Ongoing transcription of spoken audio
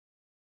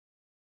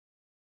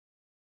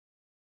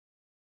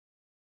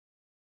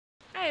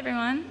Hi,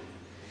 everyone.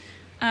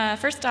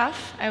 First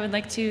off, I would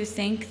like to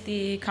thank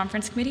the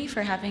conference committee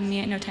for having me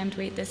at No Time to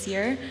Wait this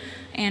year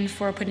and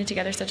for putting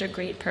together such a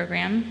great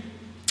program.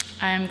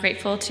 I'm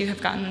grateful to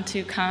have gotten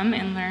to come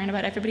and learn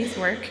about everybody's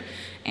work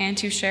and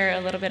to share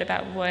a little bit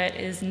about what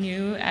is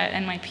new at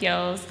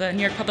NYPL's, the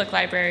New York Public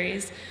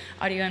Library's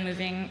Audio and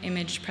Moving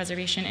Image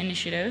Preservation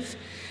Initiative.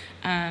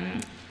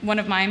 One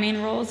of my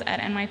main roles at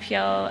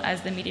NYPL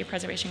as the Media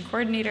Preservation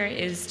Coordinator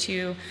is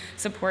to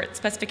support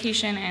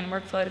specification and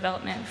workflow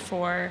development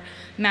for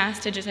mass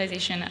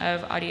digitization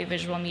of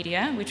audiovisual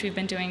media, which we've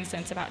been doing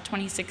since about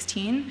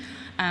 2016,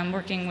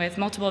 working with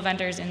multiple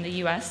vendors in the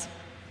US.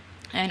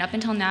 And up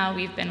until now,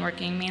 we've been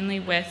working mainly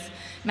with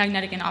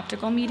magnetic and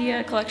optical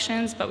media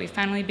collections, but we've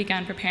finally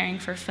begun preparing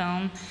for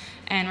film,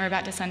 and we're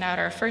about to send out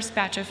our first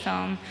batch of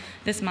film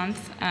this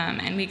month,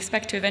 and we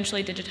expect to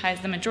eventually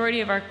digitize the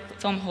majority of our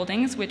film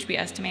holdings, which we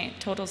estimate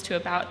totals to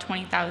about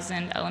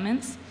 20,000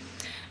 elements.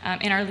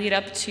 In our lead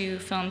up to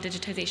film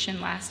digitization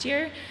last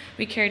year,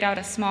 we carried out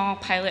a small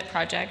pilot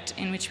project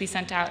in which we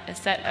sent out a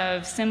set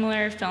of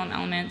similar film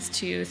elements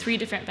to 3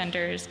 different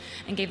vendors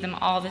and gave them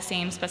all the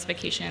same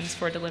specifications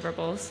for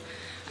deliverables.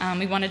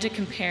 We wanted to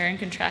compare and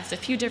contrast a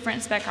few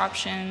different spec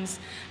options,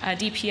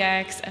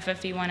 DPX,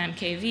 FFV1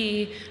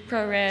 MKV,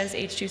 ProRes,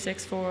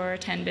 H.264,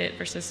 10-bit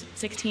versus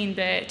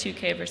 16-bit,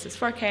 2K versus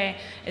 4K,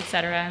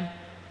 etc.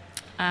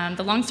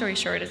 The long story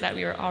short is that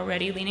we were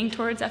already leaning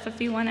towards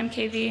FFV1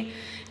 MKV,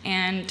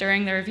 and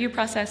during the review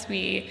process,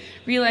 we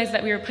realized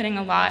that we were putting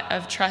a lot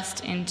of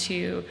trust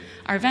into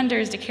our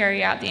vendors to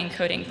carry out the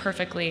encoding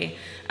perfectly,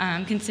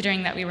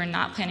 considering that we were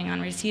not planning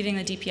on receiving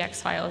the DPX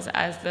files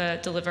as the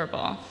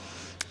deliverable.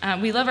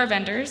 We love our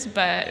vendors,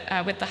 but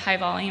with the high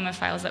volume of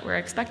files that we're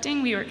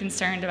expecting, we were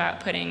concerned about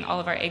putting all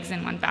of our eggs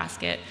in one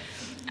basket,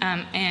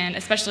 and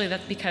especially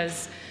that's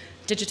because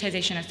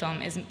digitization of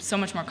film is so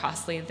much more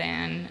costly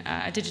than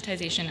a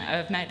digitization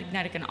of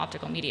magnetic and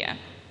optical media.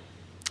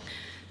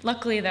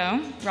 Luckily,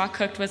 though,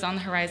 RAWCooked was on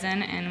the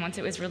horizon, and once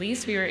it was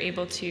released, we were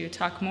able to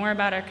talk more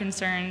about our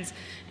concerns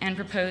and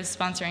propose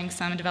sponsoring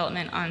some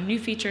development on new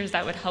features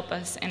that would help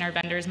us and our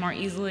vendors more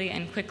easily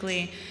and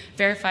quickly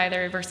verify the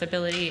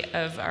reversibility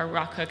of our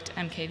RAWCooked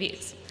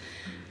MKVs.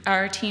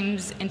 Our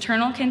team's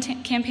internal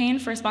campaign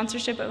for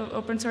sponsorship of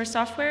open source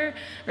software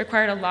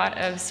required a lot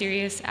of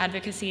serious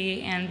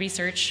advocacy and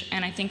research,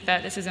 and I think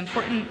that this is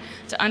important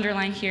to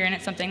underline here, and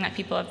it's something that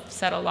people have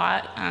said a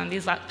lot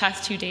these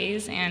past 2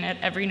 days and at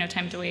every No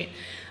Time to Wait.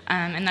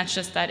 And that's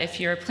just that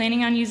if you're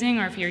planning on using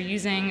or if you're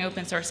using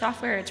open source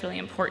software, it's really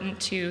important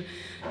to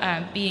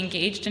be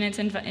engaged in its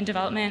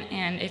development,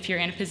 and if you're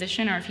in a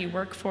position or if you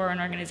work for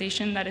an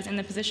organization that is in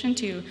the position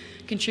to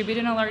contribute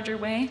in a larger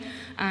way,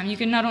 you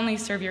can not only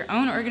serve your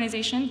own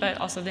organization, but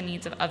also the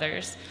needs of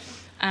others.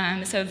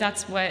 So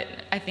that's what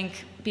I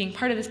think being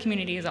part of this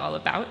community is all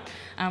about,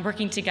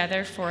 working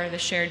together for the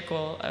shared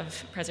goal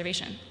of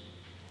preservation.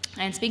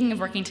 And speaking of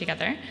working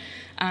together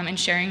and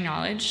sharing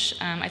knowledge,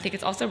 I think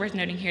it's also worth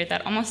noting here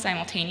that almost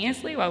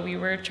simultaneously, while we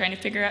were trying to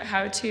figure out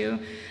how to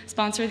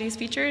sponsor these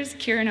features,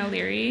 Kieran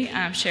O'Leary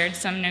shared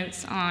some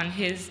notes on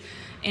his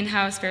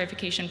in-house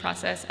verification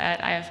process at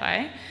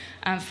IFI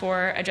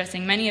for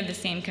addressing many of the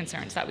same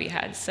concerns that we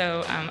had.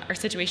 So our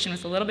situation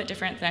was a little bit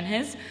different than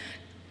his,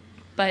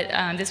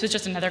 but this was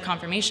just another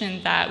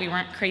confirmation that we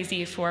weren't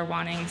crazy for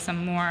wanting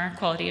some more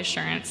quality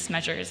assurance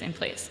measures in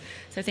place.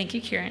 So thank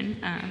you, Kieran,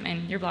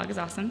 and your blog is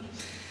awesome.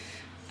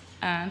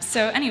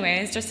 So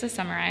anyways, just to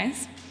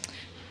summarize,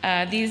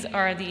 these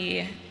are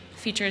the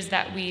features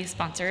that we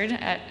sponsored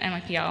at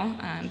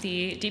NYPL,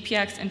 the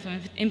DPX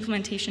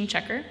implementation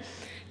checker,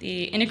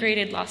 the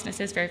integrated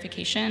lostnesses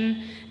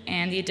verification,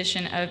 and the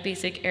addition of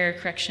basic error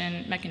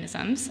correction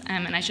mechanisms.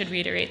 And I should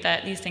reiterate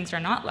that these things are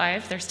not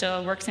live, they're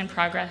still works in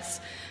progress,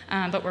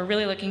 but we're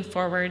really looking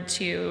forward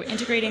to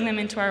integrating them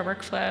into our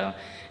workflow,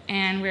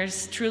 and we're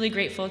truly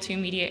grateful to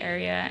Media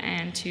Area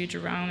and to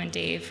Jerome and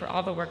Dave for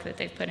all the work that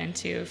they've put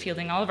into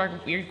fielding all of our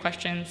weird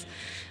questions.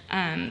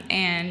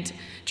 And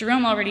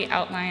Jerome already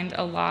outlined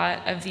a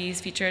lot of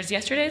these features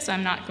yesterday, so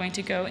I'm not going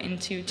to go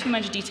into too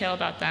much detail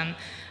about them,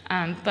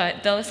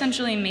 but they'll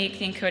essentially make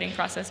the encoding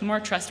process more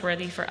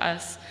trustworthy for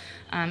us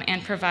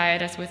and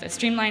provide us with a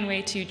streamlined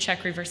way to check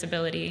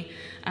reversibility,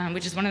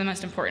 which is one of the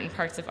most important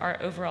parts of our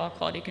overall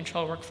quality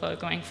control workflow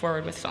going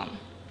forward with film.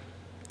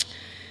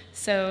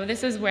 So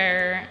this is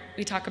where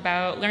we talk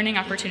about learning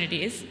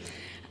opportunities.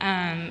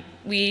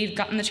 We've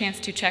gotten the chance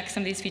to check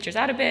some of these features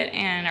out a bit,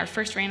 and our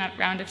first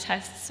round of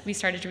tests, we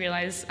started to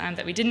realize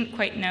that we didn't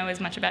quite know as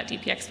much about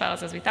DPX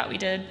files as we thought we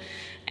did,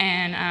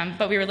 and,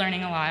 but we were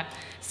learning a lot.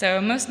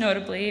 So most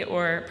notably,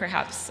 or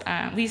perhaps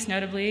least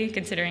notably,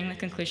 considering the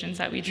conclusions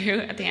that we drew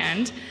at the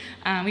end,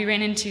 we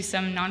ran into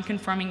some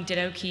non-conforming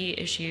ditto key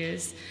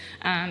issues,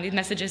 these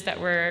messages that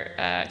were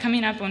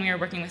coming up when we were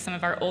working with some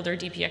of our older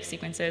DPX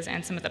sequences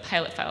and some of the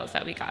pilot files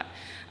that we got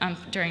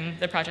during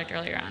the project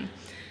earlier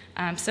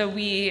on. So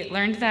we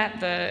learned that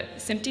the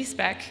SMPTE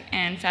spec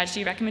and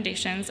FADG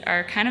recommendations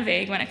are kind of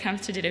vague when it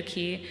comes to ditto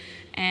key,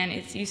 and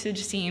its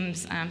usage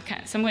seems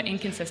somewhat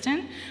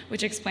inconsistent,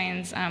 which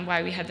explains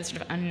why we had this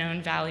sort of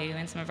unknown value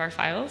in some of our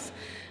files.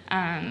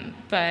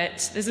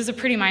 But this is a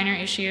pretty minor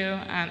issue,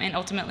 and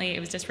ultimately it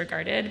was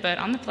disregarded. But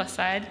on the plus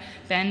side,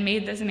 Ben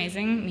made this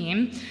amazing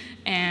meme,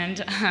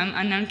 and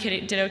unknown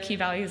ditto key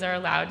values are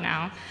allowed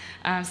now,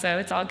 so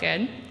it's all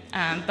good.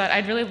 But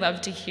I'd really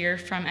love to hear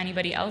from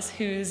anybody else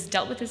who's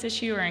dealt with this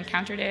issue or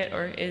encountered it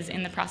or is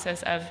in the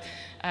process of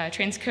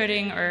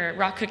transcoding or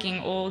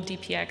RAWCooking old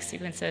DPX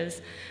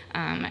sequences.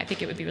 I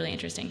think it would be really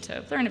interesting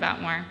to learn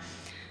about more.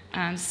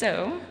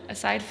 So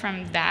aside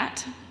from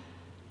that,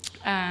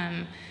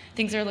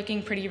 things are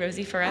looking pretty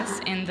rosy for us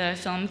in the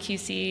film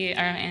QC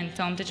and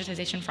film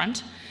digitization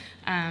front.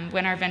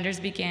 When our vendors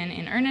begin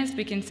in earnest,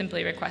 we can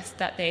simply request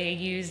that they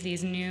use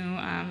these new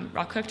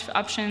RAWCooked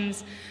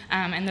options,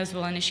 and those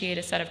will initiate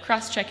a set of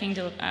cross-checking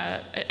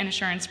and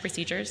assurance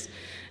procedures.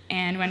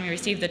 And when we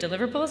receive the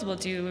deliverables, we'll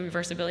do a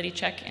reversibility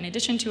check in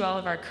addition to all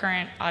of our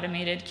current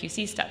automated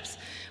QC steps,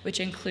 which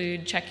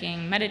include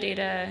checking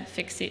metadata,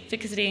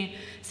 fixity,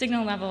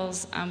 signal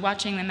levels,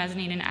 watching the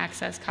mezzanine and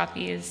access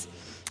copies,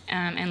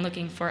 and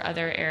looking for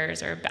other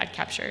errors or bad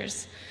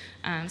captures.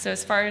 So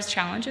as far as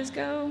challenges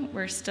go,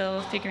 we're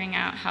still figuring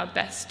out how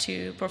best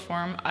to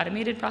perform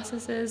automated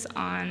processes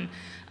on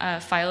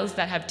files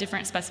that have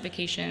different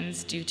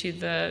specifications due to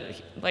the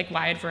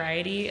wide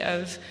variety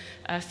of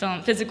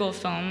physical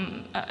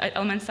film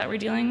elements that we're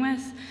dealing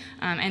with.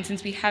 And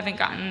since we haven't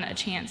gotten a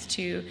chance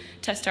to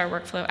test our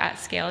workflow at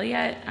scale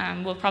yet,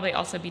 we'll probably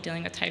also be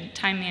dealing with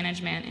time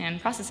management and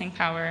processing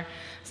power.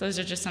 So those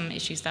are just some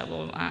issues that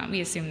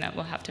we assume that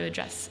we'll have to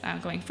address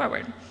going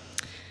forward.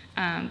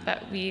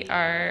 But we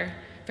are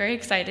very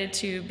excited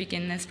to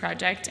begin this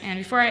project. And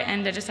before I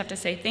end, I just have to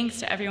say thanks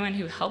to everyone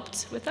who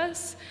helped with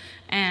us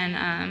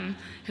and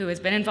who has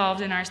been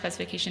involved in our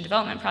specification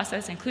development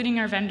process, including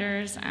our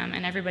vendors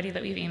and everybody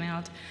that we've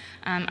emailed.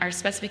 Our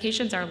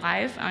specifications are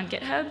live on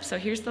GitHub, so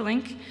here's the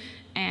link.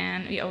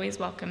 And we always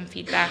welcome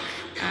feedback,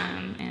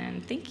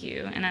 and thank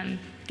you. And I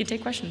can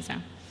take questions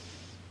now.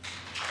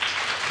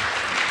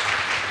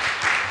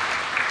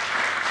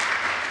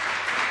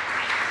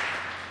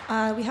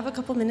 We have a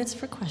couple minutes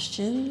for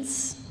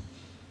questions.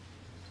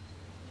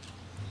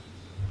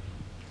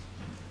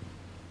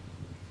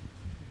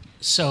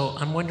 So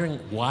I'm wondering,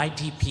 why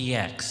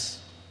DPX?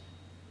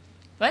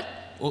 What?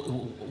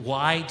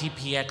 Why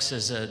DPX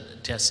as a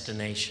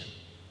destination?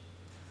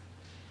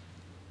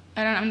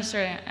 I'm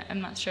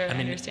not sure I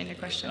understand your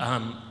question.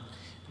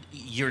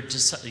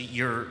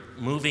 You're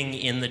moving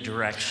in the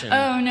direction.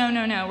 Oh,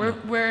 no.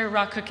 We're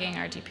RAWCooking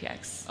our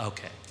DPX.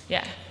 Okay.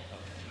 Yeah.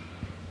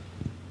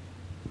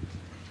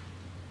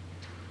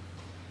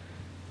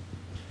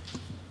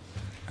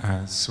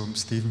 So I'm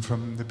Stephen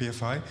from the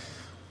BFI.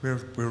 We're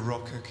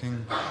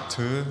RAWCooking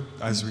too.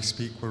 As we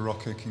speak, we're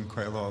RAWCooking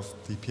quite a lot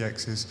of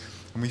DPXs.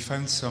 And we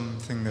found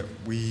something that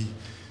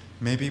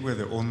maybe we're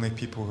the only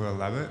people who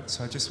allow it.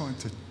 So I just wanted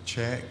to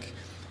check.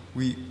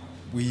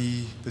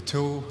 The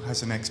tool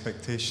has an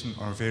expectation,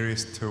 or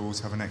various tools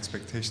have an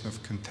expectation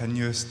of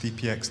continuous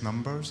DPX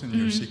numbers in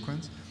your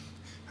sequence.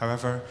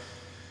 However,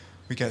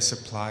 we get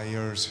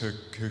suppliers who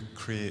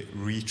create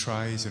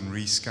retries and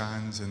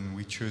rescans, and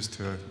we choose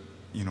to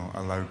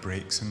allow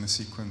breaks in the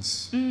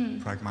sequence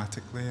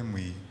pragmatically, and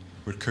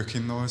we're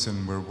cooking those,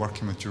 and we're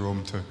working with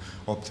Jerome to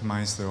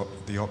optimize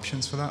the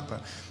options for that.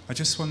 But I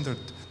just wondered,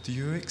 do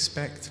you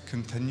expect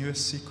continuous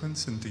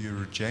sequence, and do you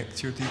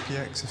reject your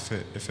DPX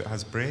if it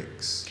has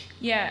breaks?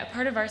 Yeah,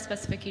 part of our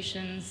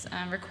specifications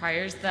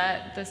requires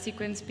that the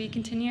sequence be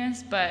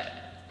continuous, but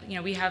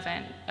we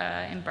haven't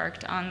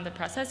embarked on the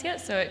process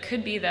yet, so it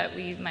could be that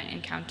we might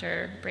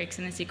encounter breaks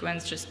in the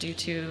sequence just due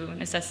to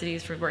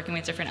necessities for working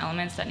with different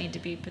elements that need to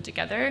be put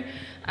together.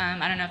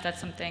 I don't know if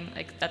that's something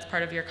that's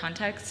part of your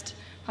context,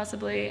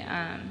 possibly.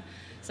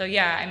 So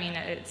yeah, I mean,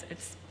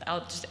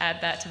 I'll just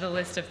add that to the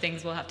list of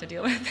things we'll have to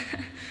deal with. I'd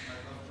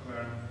love to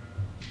learn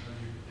how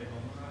you get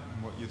on with that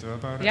and what you do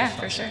about it. Yeah,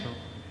 for sure. Cool.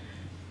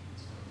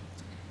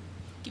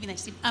 Give you that,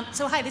 Steve.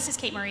 So hi, this is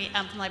Kate Murray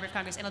from the Library of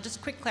Congress, and just a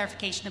quick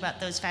clarification about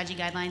those FADGI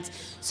guidelines.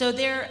 So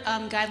they're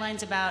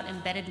guidelines about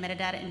embedded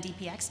metadata in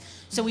DPX.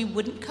 So we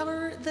wouldn't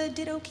cover the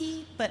ditto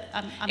key, but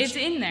it's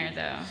in there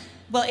though.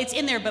 Well, it's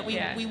in there, but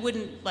we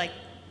wouldn't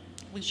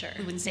we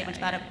wouldn't say much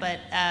about it.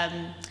 But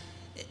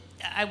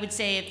I would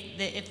say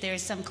if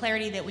there's some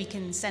clarity that we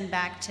can send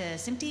back to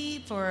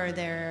SMPTE for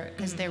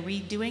because they're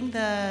redoing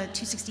the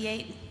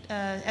 268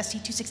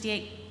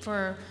 ST268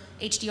 for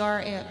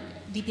HDR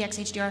DPX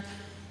HDR.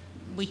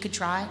 We could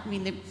try. I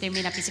mean, there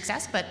may not be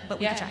success, but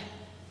we could try.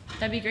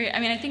 That'd be great. I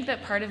mean, I think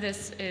that part of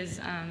this is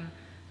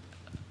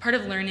part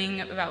of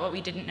learning about what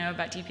we didn't know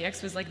about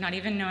DPX was not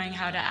even knowing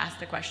how to ask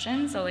the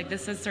question. So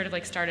this has sort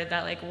of started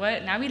that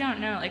what now we don't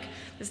know.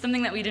 There's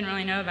something that we didn't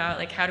really know about.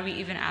 How do we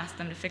even ask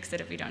them to fix it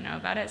if we don't know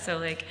about it?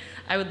 So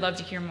I would love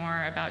to hear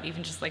more about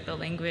even just the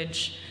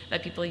language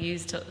that people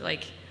use to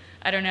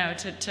I don't know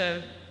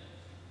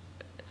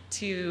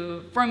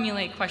to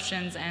formulate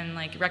questions and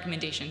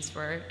recommendations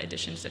for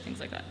additions to things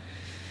like that.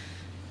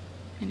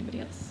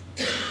 Anybody else?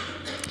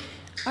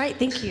 All right,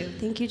 thank you.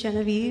 Thank you,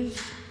 Genevieve.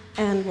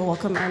 And we'll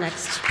welcome our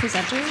next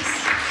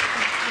presenters.